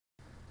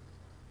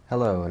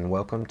Hello and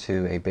welcome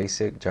to a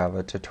basic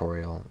Java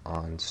tutorial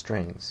on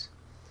strings.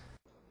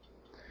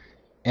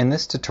 In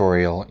this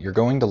tutorial, you're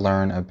going to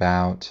learn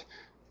about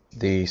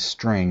the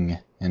string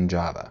in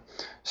Java.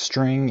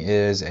 String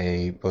is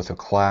both a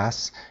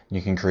class,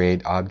 you can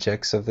create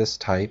objects of this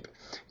type.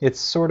 It's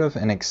sort of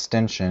an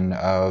extension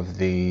of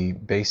the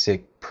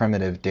basic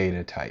primitive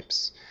data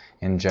types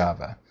in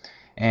Java.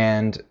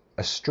 And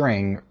a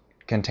string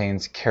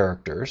contains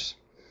characters.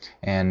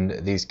 And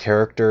these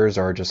characters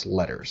are just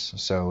letters.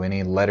 So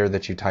any letter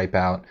that you type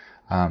out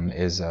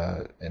is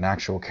an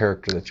actual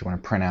character that you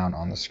want to print out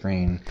on the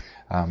screen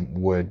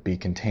would be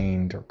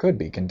contained or could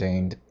be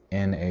contained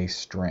in a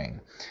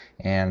string.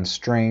 And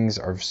strings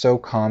are so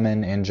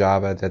common in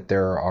Java that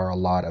there are a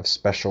lot of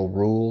special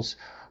rules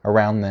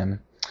around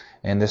them.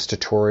 In this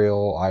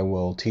tutorial, I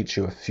will teach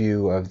you a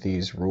few of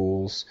these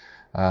rules,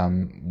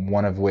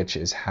 one of which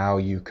is how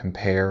you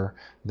compare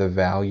the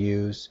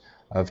values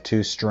of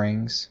two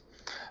strings.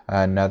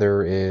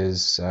 Another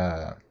is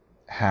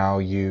how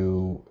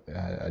you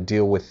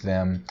deal with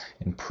them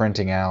in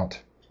printing out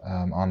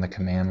on the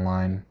command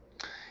line.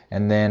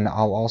 And then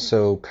I'll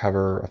also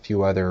cover a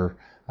few other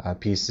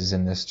pieces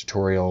in this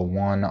tutorial.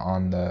 One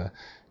on the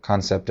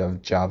concept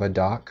of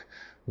JavaDoc,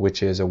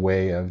 which is a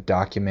way of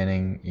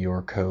documenting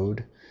your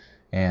code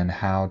and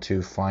how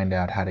to find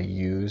out how to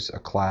use a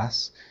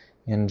class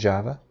in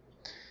Java.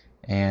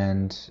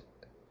 And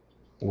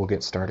we'll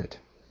get started.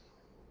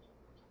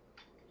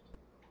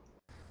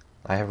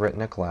 I have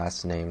written a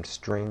class named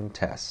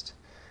stringTest,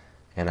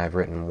 and I've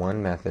written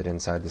one method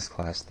inside this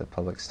class, the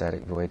public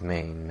static void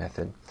main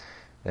method,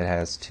 that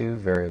has two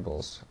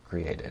variables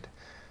created.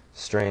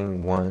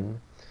 String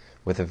 1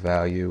 with a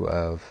value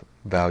of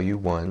value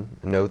 1.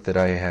 Note that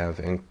I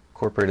have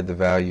incorporated the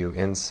value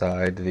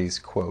inside these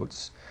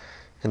quotes,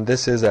 and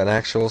this is an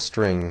actual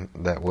string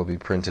that will be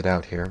printed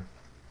out here.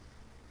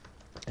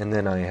 And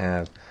then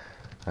I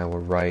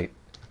will write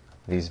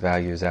these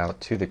values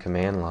out to the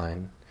command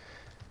line.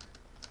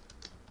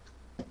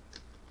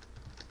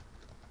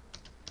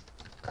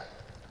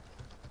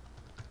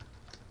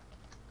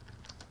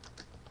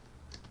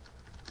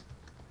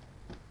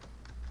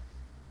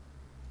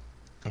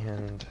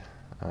 And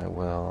I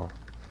will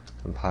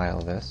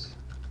compile this.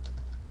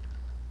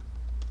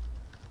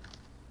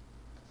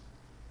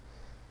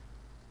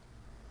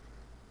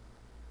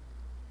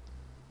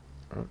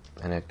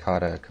 And it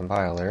caught a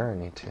compile error. I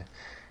need to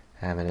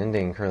have an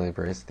ending curly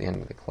brace at the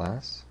end of the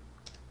class.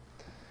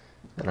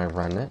 And I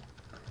run it.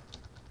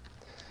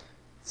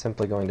 It's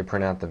simply going to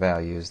print out the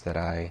values that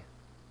I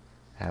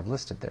have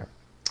listed there.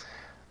 I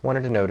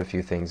wanted to note a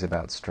few things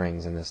about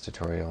strings in this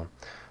tutorial.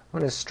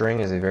 One is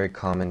string is a very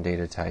common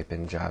data type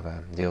in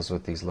Java. It deals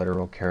with these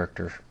literal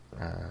character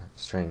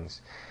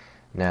strings.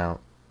 Now,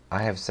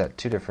 I have set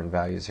two different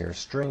values here.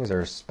 Strings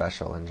are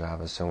special in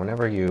Java, so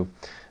whenever you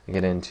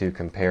get into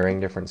comparing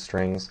different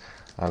strings,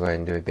 I'll go ahead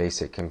and do a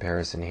basic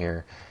comparison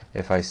here.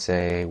 If I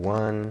say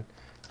 1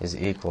 is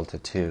equal to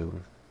 2,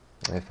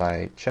 if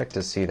I check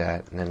to see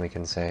that, then we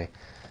can say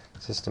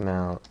system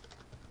out,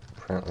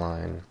 print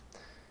line,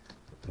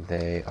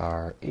 they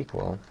are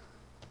equal.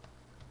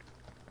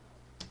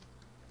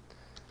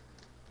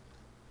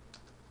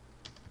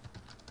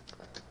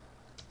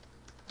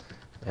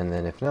 And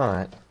then if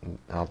not,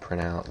 I'll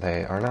print out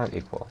they are not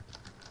equal.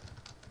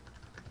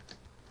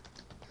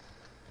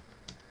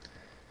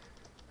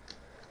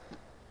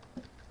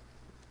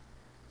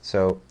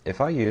 So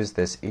if I use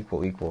this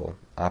equal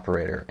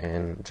operator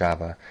in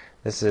Java,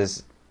 this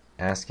is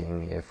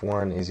asking if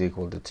 1 is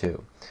equal to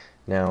 2.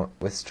 Now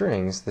with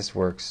strings, this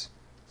works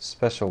a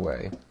special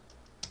way.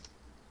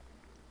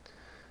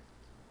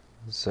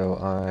 So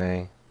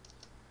I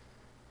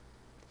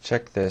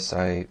checked this,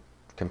 I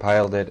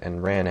compiled it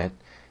and ran it,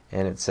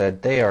 and it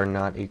said they are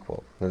not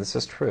equal. Now this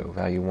is true.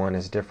 Value 1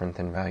 is different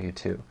than value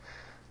 2.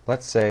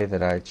 Let's say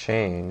that I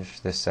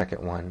change this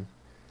second one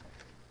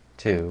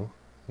to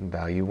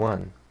value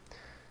 1.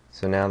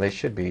 So now they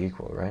should be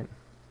equal, right?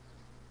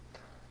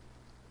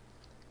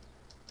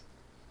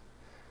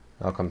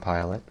 I'll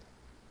compile it,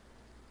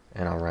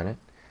 and I'll run it,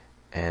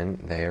 and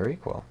they are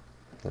equal.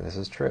 So this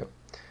is true.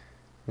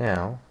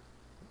 Now,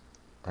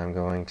 I'm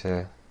going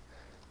to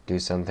do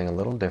something a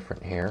little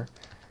different here.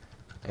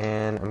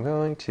 And I'm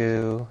going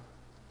to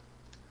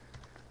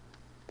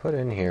put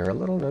in here a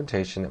little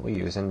notation that we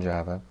use in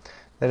Java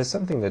that is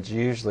something that's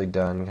usually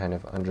done kind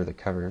of under the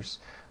covers.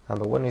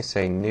 But when we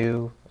say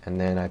new and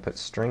then I put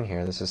string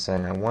here, this is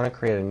saying I want to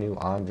create a new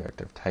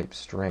object of type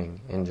string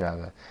in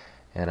Java.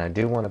 And I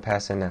do want to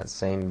pass in that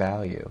same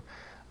value.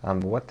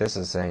 What this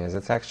is saying is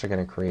it's actually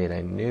going to create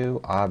a new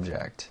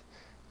object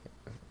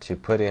to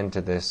put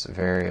into this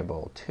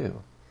variable 2.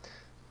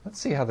 Let's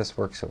see how this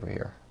works over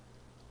here.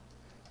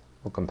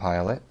 We'll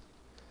compile it,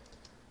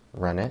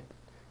 run it,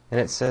 and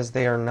it says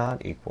they are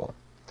not equal.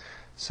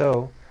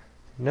 So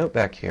note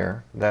back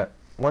here that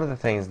one of the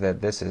things that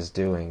this is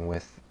doing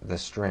with the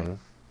string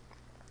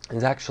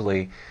is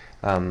actually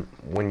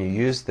when you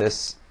use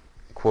this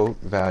quote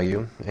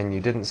value and you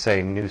didn't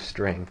say new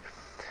string,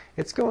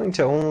 it's going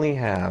to only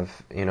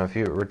have, if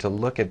you were to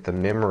look at the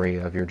memory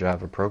of your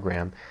Java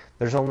program,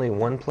 there's only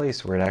one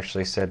place where it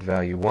actually said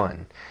value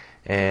 1.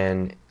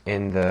 And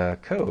in the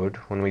code,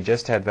 when we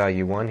just had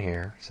value 1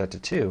 here set to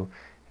 2,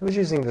 it was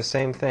using the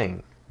same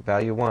thing,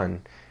 value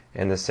 1,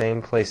 in the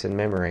same place in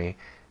memory,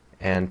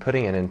 and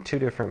putting it in two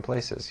different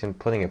places, and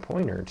putting a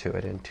pointer to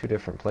it in two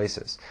different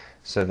places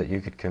so that you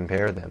could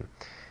compare them,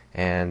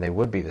 and they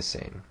would be the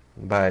same.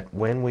 But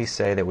when we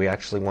say that we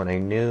actually want a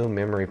new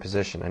memory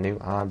position, a new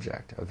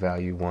object of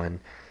value 1,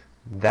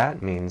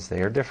 that means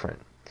they are different.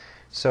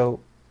 So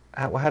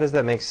how does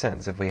that make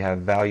sense? If we have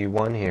value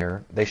 1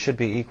 here, they should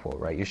be equal,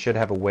 right? You should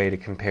have a way to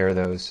compare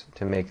those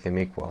to make them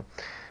equal.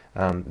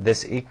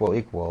 This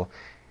equal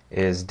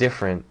is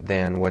different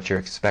than what you're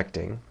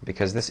expecting,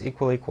 because this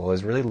equal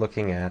is really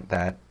looking at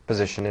that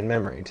position in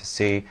memory to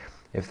see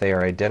if they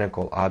are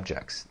identical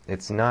objects.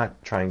 It's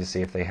not trying to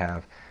see if they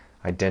have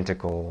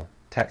identical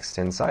text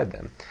inside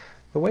them.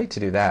 The way to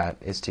do that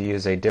is to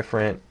use a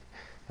different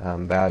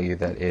value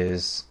that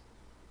is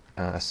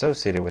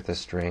associated with a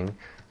string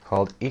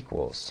called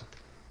equals.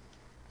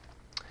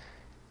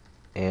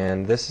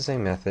 And this is a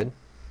method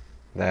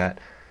that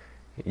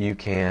you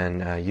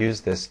can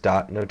use this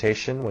dot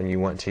notation when you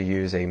want to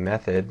use a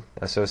method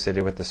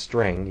associated with the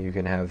string. You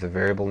can have the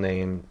variable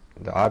name,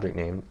 the object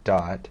name,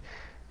 dot,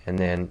 and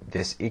then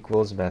this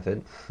equals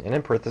method, and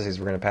in parentheses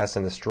we're going to pass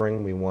in the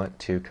string we want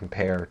to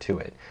compare to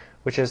it,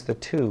 which is the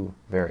to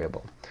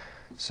variable.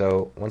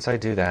 So once I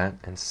do that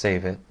and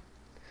save it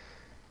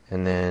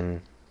and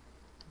then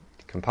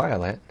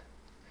compile it,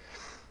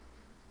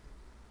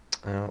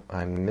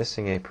 I'm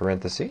missing a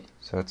parenthesis,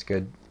 so it's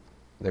good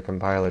the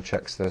compiler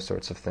checks those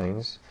sorts of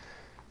things.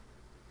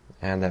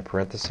 And that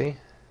parenthesis,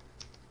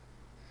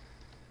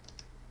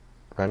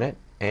 run it,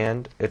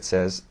 and it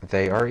says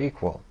they are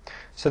equal.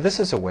 So this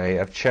is a way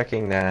of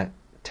checking that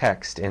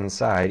text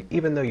inside,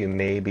 even though you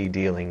may be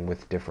dealing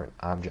with different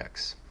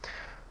objects.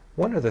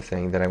 One other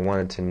thing that I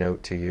wanted to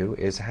note to you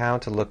is how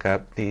to look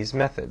up these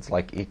methods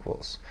like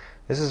equals.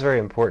 This is very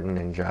important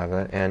in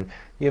Java, and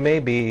you may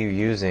be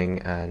using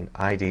an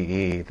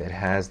IDE that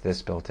has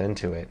this built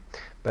into it,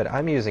 but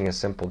I'm using a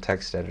simple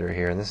text editor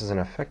here, and this is an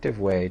effective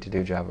way to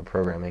do Java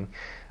programming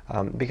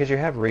because you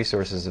have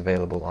resources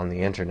available on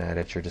the internet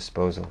at your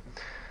disposal.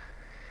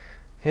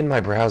 In my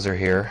browser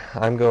here,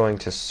 I'm going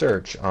to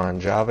search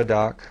on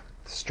javadoc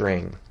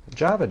string.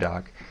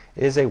 Javadoc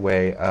is a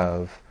way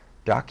of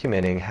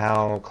documenting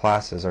how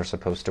classes are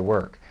supposed to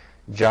work.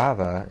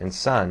 Java and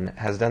Sun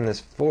has done this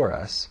for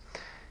us.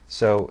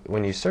 So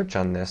when you search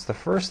on this, the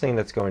first thing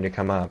that's going to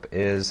come up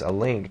is a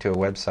link to a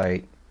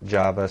website,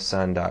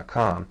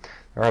 javasun.com.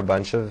 There are a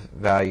bunch of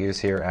values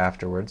here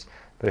afterwards,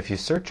 but if you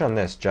search on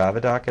this,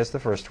 javadoc as the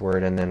first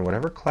word, and then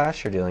whatever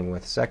class you're dealing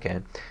with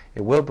second,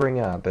 it will bring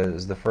up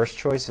as the first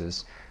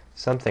choices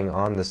something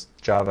on this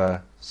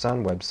Java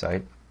Sun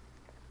website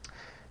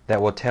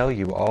that will tell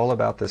you all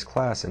about this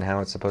class and how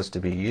it's supposed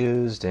to be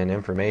used and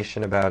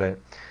information about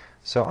it.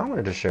 So I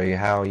wanted to show you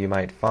how you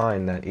might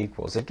find that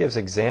equals. It gives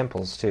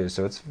examples too,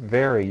 so it's a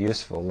very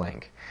useful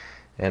link.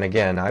 And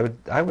again,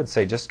 I would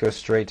say just go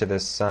straight to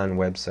this Sun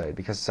website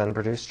because Sun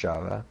produced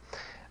Java.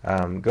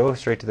 Go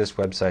straight to this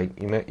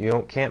website.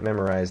 You can't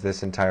memorize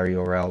this entire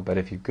URL, but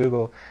if you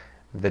Google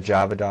the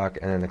Javadoc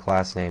and then the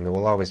class name, it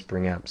will always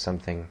bring up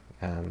something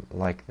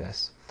like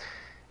this.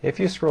 If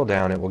you scroll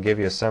down, it will give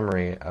you a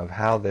summary of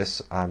how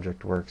this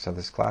object works, how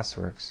this class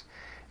works.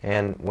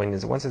 And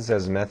once it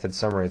says method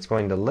summary, it's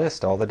going to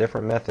list all the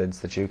different methods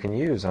that you can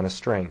use on a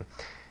string.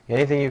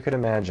 Anything you could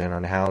imagine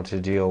on how to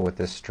deal with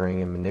this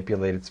string and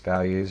manipulate its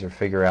values or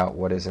figure out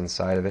what is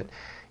inside of it,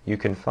 you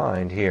can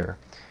find here.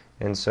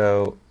 And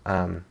so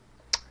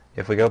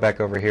if we go back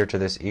over here to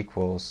this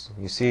equals,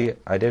 you see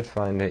I did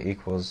find the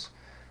equals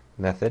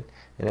method,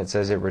 and it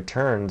says it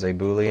returns a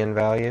Boolean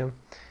value,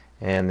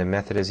 and the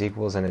method is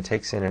equals, and it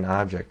takes in an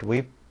object.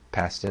 We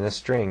passed in a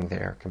string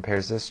there,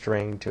 compares this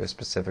string to a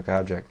specific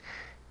object.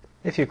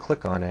 If you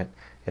click on it,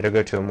 it'll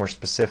go to a more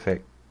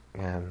specific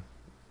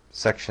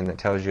section that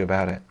tells you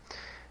about it.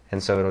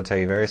 And so it'll tell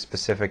you very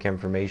specific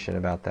information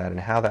about that and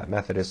how that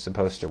method is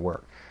supposed to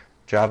work.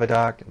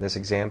 Javadoc, this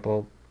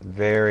example,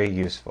 very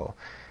useful.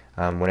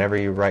 Whenever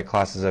you write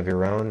classes of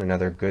your own,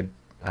 another good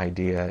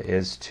idea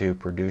is to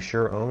produce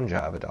your own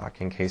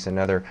Javadoc in case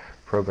another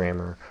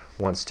programmer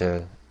wants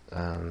to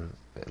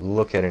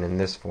look at it in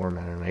this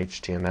format on an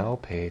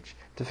HTML page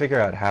to figure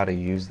out how to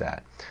use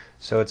that.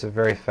 So it's a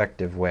very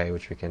effective way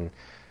which we can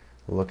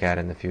look at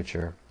in the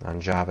future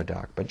on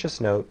Javadoc. But just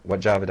note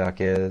what Javadoc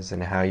is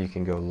and how you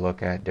can go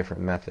look at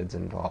different methods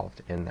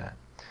involved in that.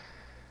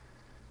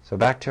 So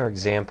back to our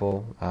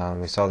example,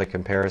 we saw the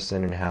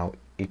comparison and how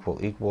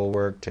equal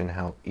worked and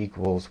how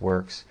equals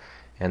works,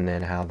 and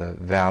then how the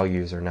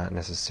values are not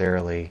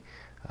necessarily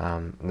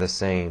the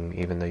same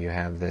even though you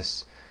have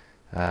this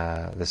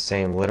the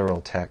same literal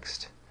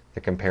text.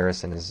 The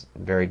comparison is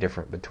very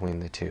different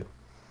between the two.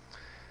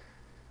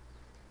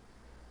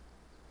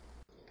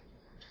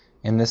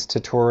 In this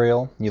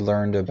tutorial, you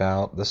learned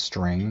about the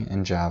string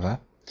in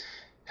Java,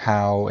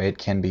 how it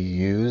can be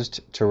used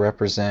to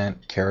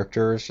represent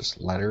characters, just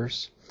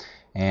letters,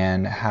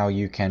 and how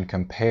you can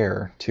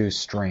compare two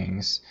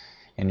strings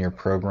in your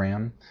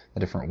program, the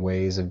different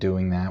ways of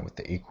doing that with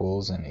the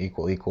equals and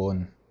equal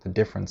and the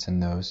difference in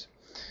those.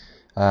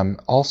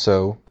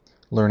 Also,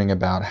 learning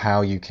about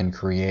how you can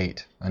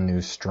create a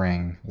new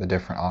string, the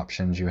different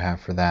options you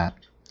have for that.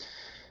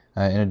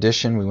 In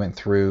addition, we went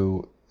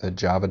through the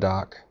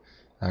JavaDoc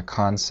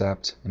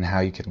concept and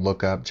how you can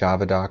look up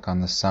JavaDoc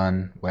on the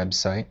Sun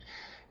website,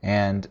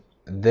 and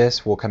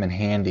this will come in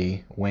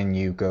handy when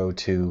you go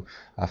to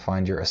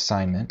find your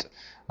assignment.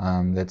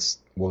 That's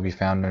will be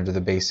found under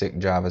the basic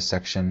Java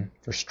section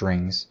for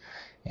strings,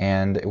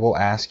 and it will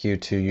ask you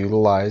to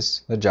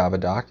utilize the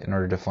JavaDoc in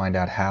order to find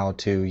out how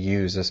to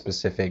use a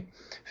specific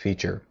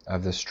feature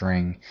of the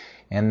string,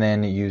 and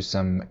then use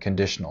some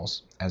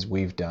conditionals as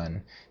we've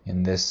done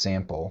in this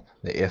sample,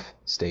 the if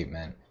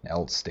statement,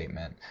 else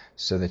statement,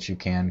 so that you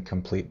can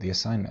complete the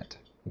assignment.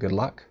 Good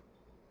luck.